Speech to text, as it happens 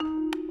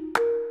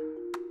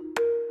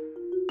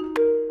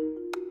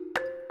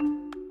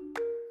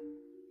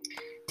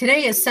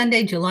Today is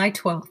Sunday, July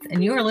 12th,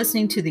 and you are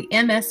listening to the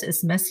MS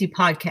is Messy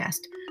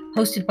podcast,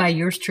 hosted by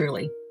yours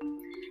truly.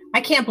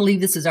 I can't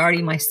believe this is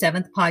already my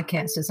 7th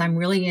podcast, as I'm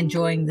really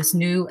enjoying this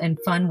new and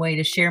fun way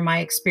to share my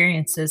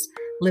experiences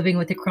living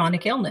with a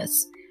chronic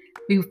illness.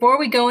 Before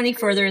we go any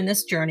further in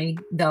this journey,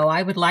 though,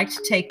 I would like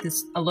to take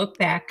a look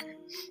back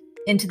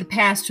into the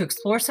past to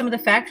explore some of the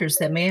factors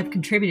that may have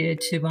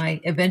contributed to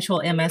my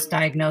eventual MS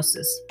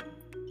diagnosis.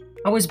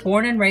 I was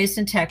born and raised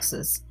in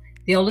Texas,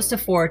 the oldest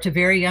of 4 to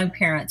very young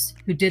parents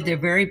who did their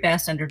very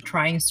best under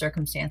trying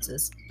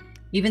circumstances.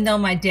 Even though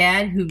my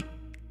dad, who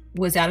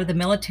was out of the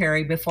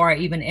military before I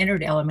even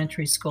entered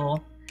elementary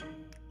school,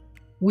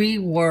 we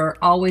were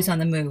always on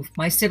the move.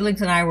 My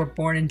siblings and I were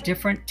born in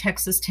different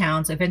Texas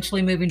towns,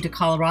 eventually moving to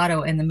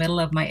Colorado in the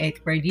middle of my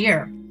 8th grade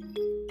year.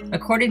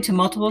 According to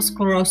Multiple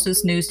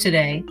Sclerosis News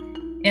Today,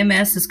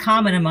 MS is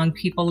common among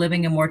people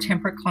living in more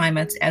temperate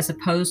climates as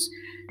opposed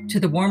to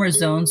the warmer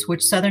zones,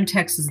 which southern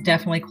Texas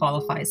definitely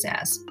qualifies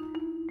as.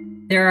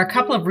 There are a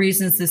couple of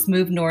reasons this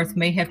move north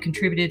may have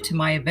contributed to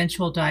my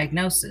eventual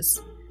diagnosis.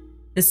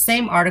 The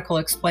same article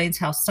explains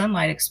how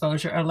sunlight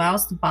exposure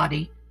allows the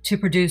body to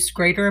produce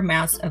greater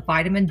amounts of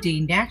vitamin D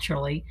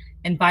naturally,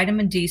 and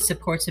vitamin D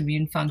supports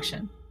immune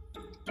function.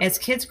 As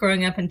kids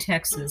growing up in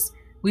Texas,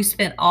 we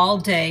spent all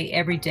day,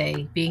 every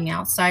day, being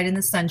outside in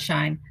the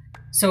sunshine.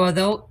 So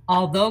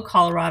although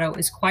Colorado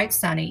is quite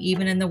sunny,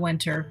 even in the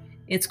winter,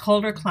 its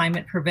colder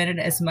climate prevented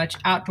as much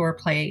outdoor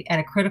play at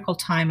a critical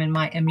time in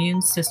my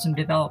immune system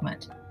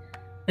development.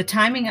 The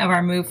timing of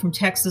our move from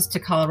Texas to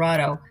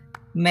Colorado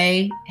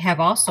may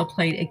have also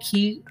played a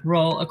key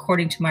role,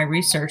 according to my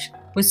research,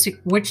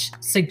 which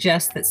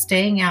suggests that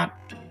staying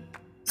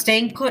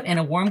put in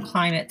a warm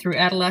climate through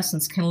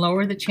adolescence can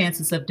lower the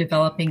chances of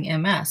developing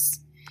MS.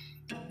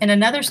 In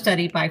another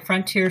study by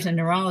Frontiers in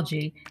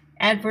Neurology,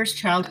 adverse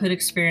childhood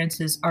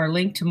experiences are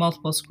linked to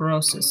multiple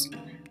sclerosis.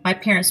 My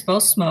parents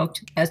both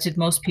smoked, as did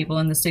most people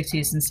in the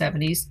 60s and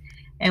 70s,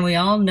 and we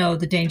all know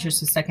the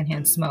dangers of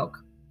secondhand smoke.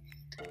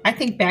 I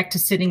think back to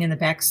sitting in the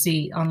back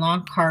seat on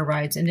long car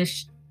rides and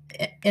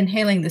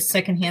inhaling the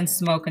secondhand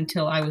smoke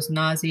until I was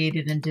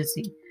nauseated and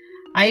dizzy.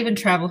 I even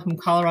traveled from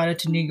Colorado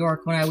to New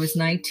York when I was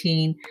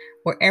 19,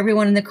 where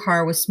everyone in the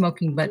car was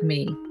smoking but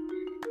me.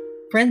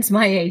 Friends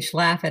my age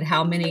laugh at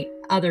how many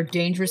other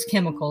dangerous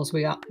chemicals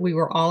we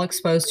were all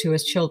exposed to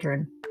as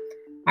children.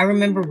 I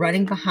remember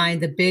running behind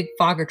the big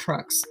fogger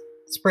trucks,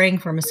 spraying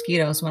for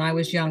mosquitoes when I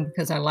was young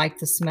because I liked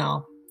the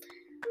smell.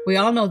 We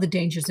all know the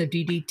dangers of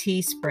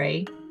DDT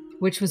spray,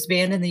 which was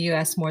banned in the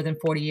U.S. more than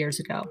 40 years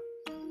ago.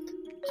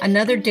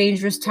 Another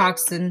dangerous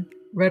toxin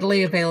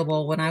readily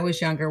available when I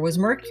was younger was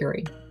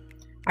mercury.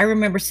 I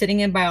remember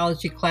sitting in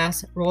biology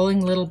class,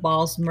 rolling little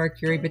balls of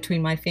mercury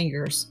between my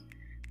fingers.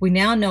 We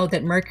now know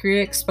that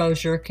mercury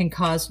exposure can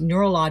cause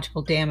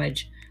neurological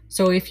damage,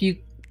 so if you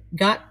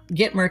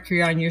get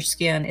mercury on your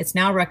skin, it's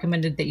now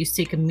recommended that you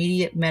seek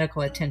immediate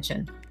medical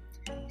attention.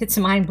 It's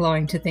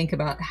mind-blowing to think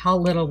about how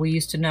little we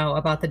used to know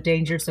about the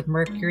dangers of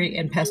mercury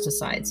and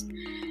pesticides.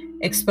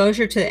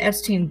 Exposure to the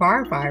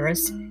Epstein-Barr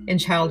virus in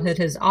childhood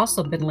has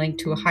also been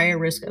linked to a higher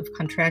risk of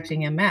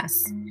contracting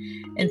MS.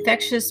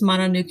 Infectious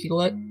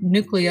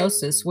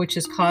mononucleosis, which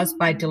is caused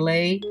by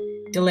delayed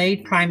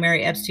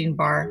primary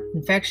Epstein-Barr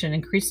infection,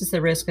 increases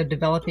the risk of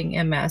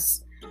developing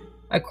MS,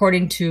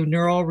 according to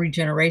neural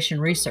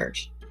regeneration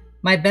research.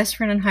 My best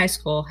friend in high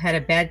school had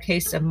a bad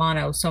case of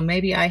mono, so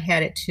maybe I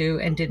had it too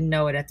and didn't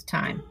know it at the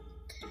time.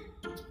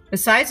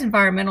 Besides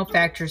environmental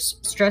factors,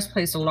 stress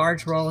plays a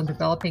large role in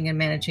developing and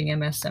managing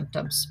MS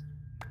symptoms.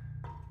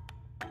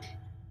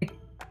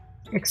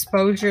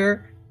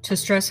 Exposure to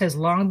stress has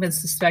long been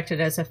suspected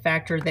as a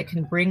factor that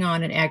can bring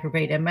on and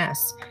aggravate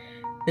MS.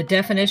 The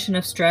definition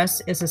of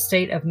stress is a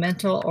state of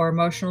mental or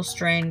emotional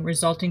strain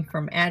resulting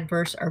from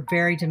adverse or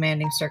very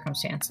demanding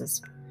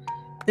circumstances.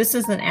 This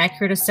is an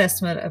accurate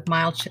assessment of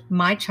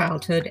my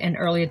childhood and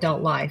early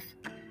adult life.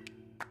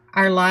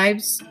 Our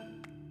lives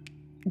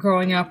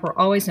growing up were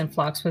always in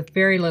flux with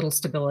very little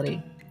stability.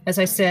 As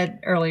I said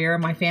earlier,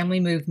 my family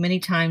moved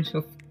many times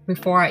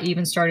before I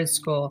even started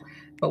school,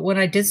 but when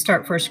I did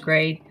start first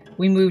grade,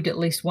 we moved at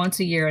least once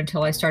a year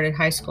until I started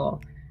high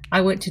school.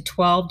 I went to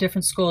 12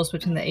 different schools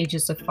between the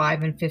ages of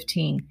 5 and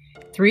 15,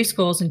 3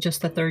 schools in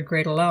just the 3rd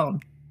grade alone.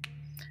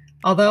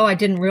 Although I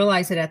didn't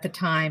realize it at the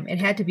time, it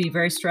had to be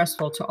very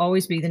stressful to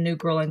always be the new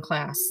girl in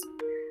class.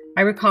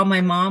 I recall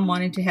my mom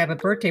wanting to have a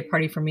birthday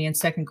party for me in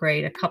 2nd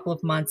grade a couple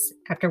of months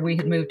after we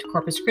had moved to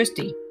Corpus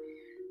Christi.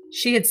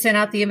 She had sent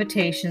out the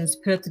invitations,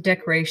 put up the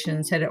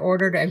decorations, had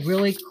ordered a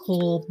really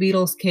cool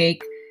Beatles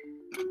cake,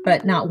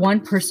 but not one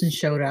person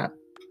showed up.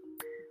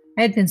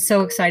 I had been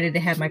so excited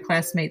to have my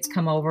classmates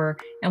come over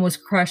and was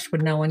crushed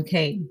when no one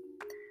came.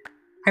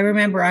 I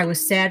remember I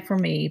was sad for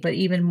me, but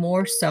even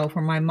more so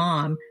for my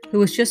mom, who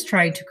was just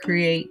trying to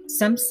create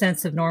some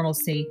sense of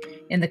normalcy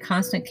in the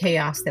constant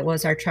chaos that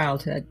was our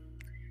childhood.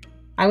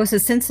 I was a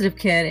sensitive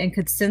kid and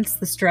could sense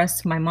the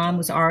stress my mom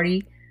was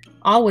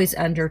always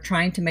under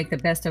trying to make the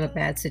best of a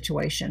bad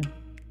situation.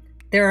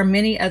 There are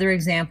many other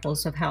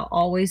examples of how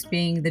always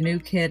being the new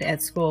kid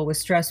at school was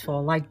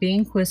stressful, like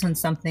being quizzed on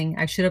something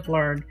I should have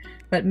learned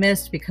but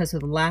missed because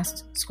of the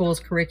last school's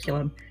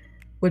curriculum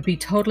would be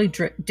totally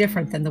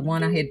different than the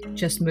one I had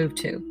just moved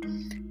to.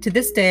 To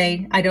this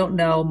day, I don't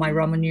know my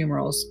Roman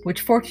numerals,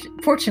 which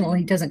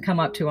fortunately doesn't come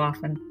up too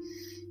often.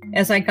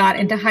 As I got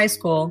into high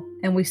school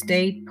and we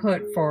stayed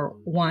put for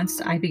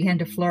once, I began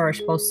to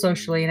flourish both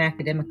socially and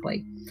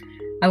academically.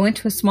 I went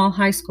to a small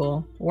high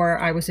school where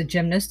I was a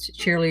gymnast,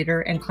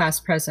 cheerleader, and class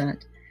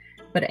president.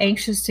 But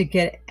anxious to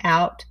get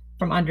out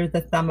from under the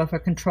thumb of a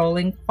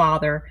controlling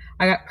father,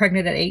 I got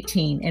pregnant at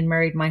 18 and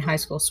married my high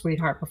school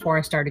sweetheart before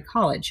I started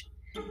college.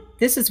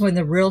 This is when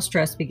the real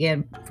stress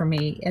began for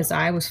me, as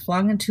I was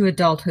flung into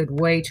adulthood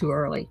way too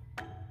early.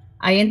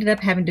 I ended up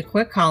having to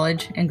quit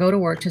college and go to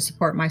work to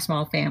support my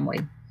small family.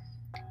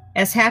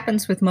 As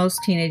happens with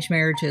most teenage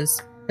marriages,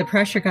 the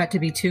pressure got to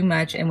be too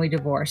much and we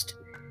divorced.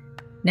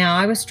 Now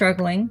I was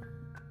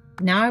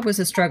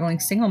a struggling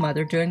single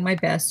mother doing my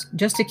best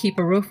just to keep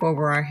a roof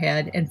over our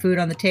head and food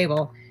on the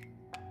table.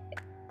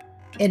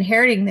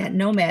 Inheriting that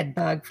nomad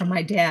bug from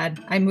my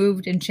dad, I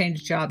moved and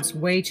changed jobs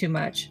way too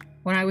much.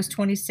 When I was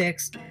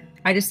 26,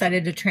 I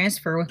decided to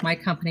transfer with my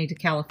company to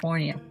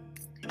California.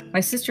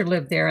 My sister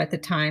lived there at the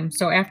time,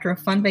 so after a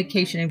fun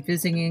vacation and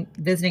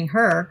visiting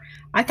her,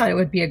 I thought it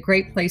would be a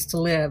great place to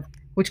live,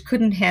 which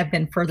couldn't have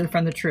been further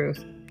from the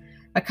truth.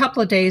 A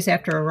couple of days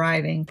after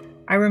arriving,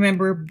 I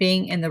remember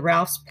being in the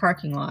Ralph's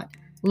parking lot,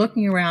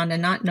 looking around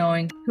and not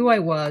knowing who I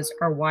was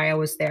or why I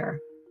was there.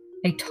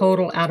 A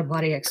total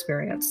out-of-body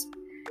experience.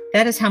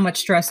 That is how much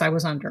stress I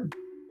was under.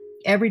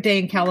 Every day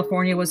in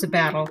California was a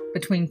battle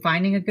between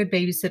finding a good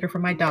babysitter for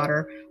my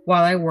daughter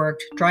while I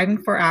worked,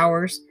 driving for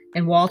hours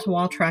in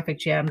wall-to-wall traffic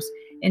jams,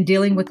 and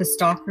dealing with a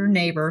stalker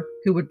neighbor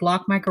who would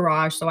block my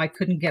garage so I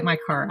couldn't get my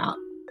car out.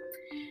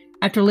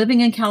 After living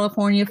in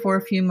California for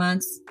a few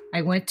months,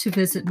 I went to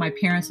visit my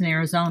parents in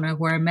Arizona,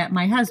 where I met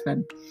my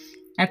husband.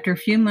 After a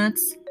few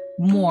months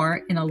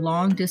more in a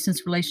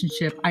long-distance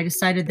relationship, I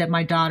decided that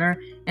my daughter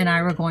and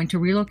I were going to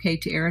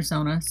relocate to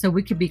Arizona so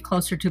we could be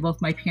closer to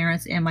both my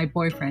parents and my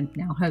boyfriend,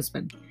 now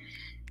husband.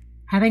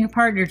 Having a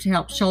partner to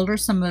help shoulder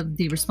some of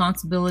the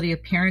responsibility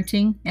of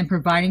parenting and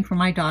providing for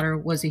my daughter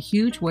was a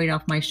huge weight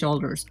off my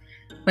shoulders,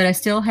 but I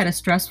still had a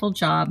stressful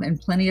job and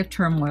plenty of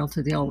turmoil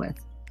to deal with.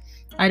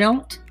 I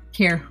don't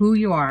care who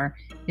you are.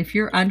 If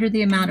you're under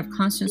the amount of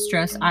constant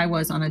stress I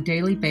was on a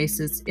daily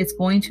basis, it's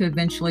going to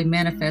eventually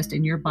manifest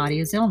in your body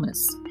as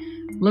illness.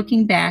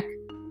 Looking back,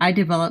 I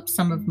developed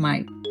some of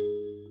my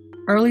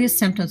earliest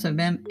symptoms of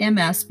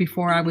MS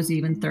before I was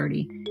even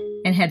 30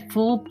 and had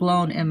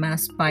full-blown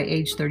MS by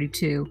age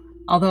 32,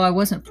 although I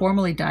wasn't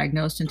formally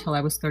diagnosed until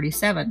I was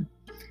 37.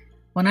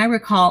 When I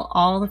recall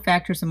all the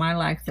factors in my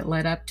life that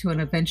led up to an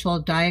eventual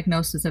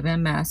diagnosis of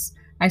MS,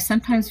 I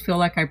sometimes feel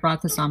like I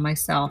brought this on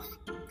myself.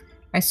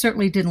 I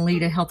certainly didn't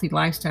lead a healthy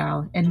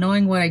lifestyle, and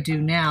knowing what I do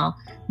now,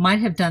 might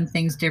have done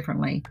things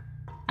differently.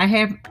 I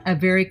have a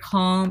very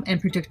calm and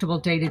predictable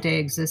day-to-day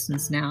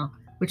existence now,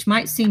 which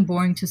might seem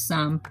boring to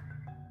some,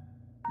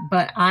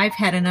 but I've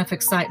had enough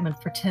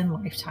excitement for 10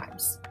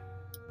 lifetimes.